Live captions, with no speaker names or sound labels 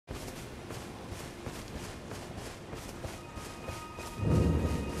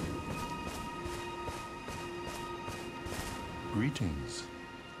Greetings.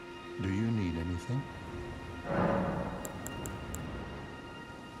 Do you need anything?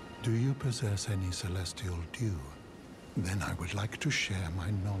 Do you possess any celestial dew? Then I would like to share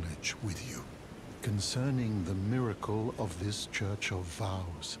my knowledge with you. Concerning the miracle of this Church of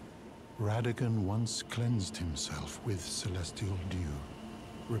Vows, Radagon once cleansed himself with celestial dew,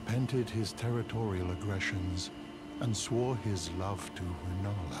 repented his territorial aggressions, and swore his love to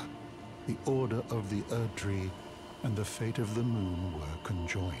Runala. The Order of the Erdtree and the fate of the moon were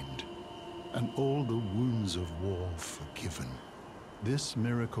conjoined, and all the wounds of war forgiven. This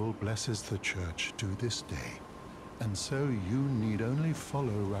miracle blesses the Church to this day, and so you need only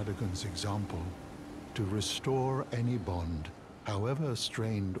follow Radagon's example to restore any bond, however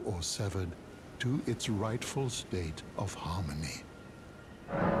strained or severed, to its rightful state of harmony.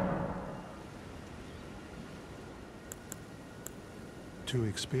 To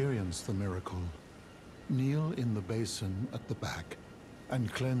experience the miracle, kneel in the basin at the back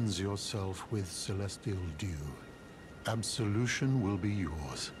and cleanse yourself with celestial dew. Absolution will be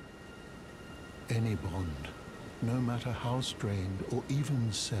yours. Any bond, no matter how strained or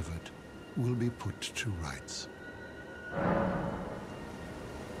even severed, will be put to rights.